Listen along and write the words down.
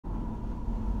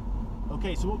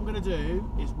Okay, so what we're going to do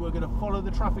is we're going to follow the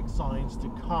traffic signs to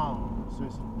Calne. So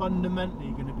it's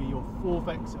fundamentally going to be your fourth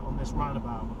exit on this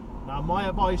roundabout. Now, my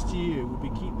advice to you would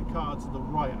be keep the car to the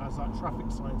right as that traffic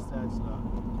sign says, look.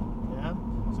 Yeah?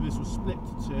 So this will split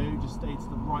to two, just stay to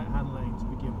the right-hand lane to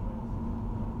begin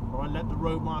with. Alright, let the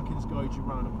road markings guide you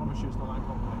around. I promise you it's not that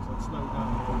complex. I'd slow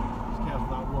down here. Just careful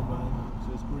of that woman.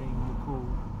 So it's green, we're cool.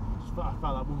 I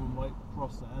felt that woman might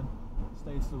cross then.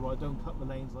 Stay to the right, don't cut the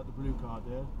lanes like the blue car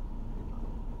did.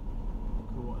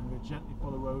 Cool, and we're going to gently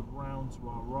follow the road round to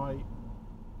our right.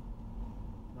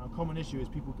 Now, a common issue is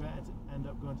people end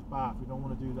up going to Bath. We don't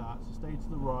want to do that. So stay to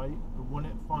the right, but when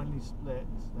it finally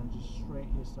splits, then just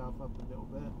straighten yourself up a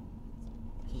little bit.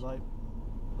 So like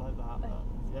that.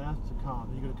 Yeah, to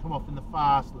Calne. You're going to come off in the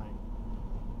fast lane.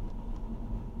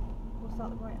 What's that,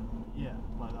 the right? Yeah,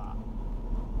 like that.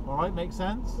 Alright, makes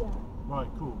sense? Yeah.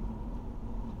 Right, cool.